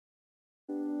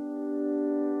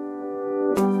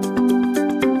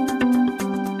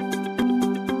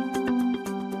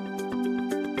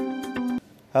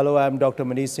Hello, I am Dr.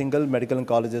 Manish Singhal, Medical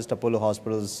Oncologist, Apollo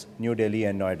Hospitals, New Delhi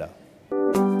and Noida.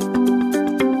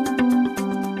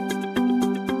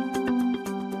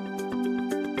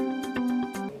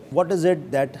 What is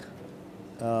it that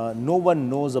no one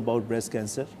knows about breast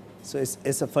cancer? So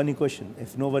it's a funny question.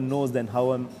 If no one knows, then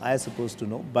how am I supposed to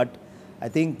know? But I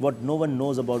think what no one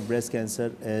knows about breast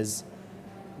cancer is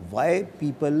why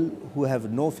people who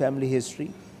have no family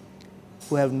history,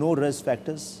 who have no risk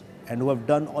factors, and who have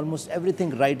done almost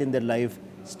everything right in their life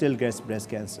still gets breast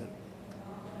cancer.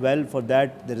 Well, for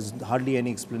that, there is hardly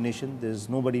any explanation.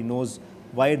 Nobody knows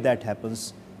why that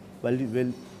happens. Well,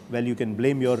 you can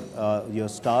blame your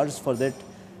stars for that,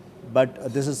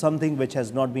 but this is something which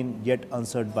has not been yet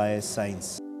answered by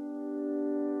science.